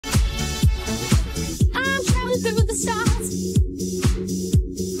through the stars,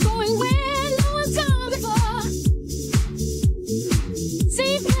 going where no one's gone before.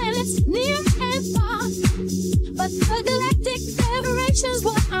 See planets near and far, but the galactic federation's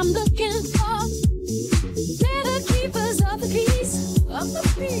what I'm looking for. They're the keepers of the peace,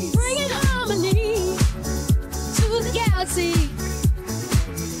 bringing harmony to the galaxy.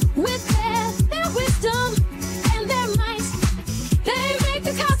 With their wisdom and their might, they make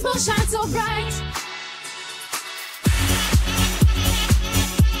the cosmos shine so bright.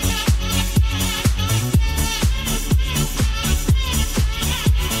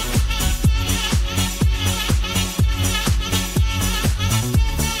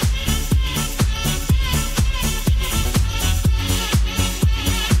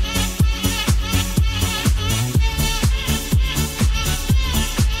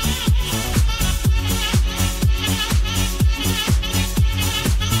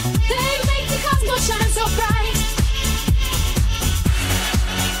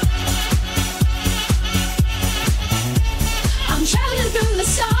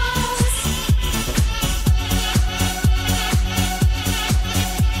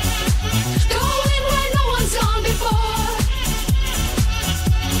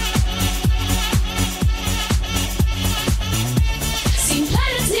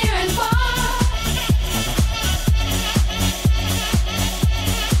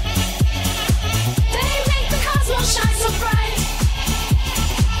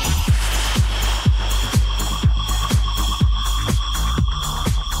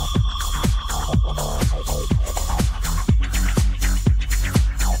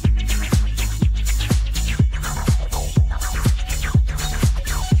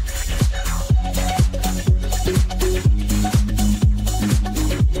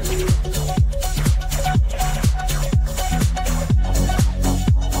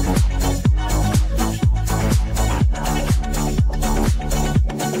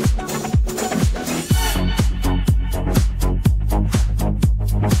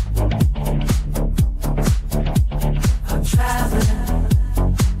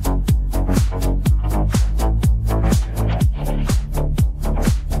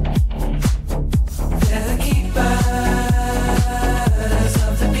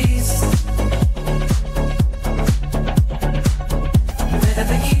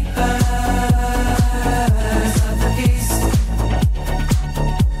 Keeper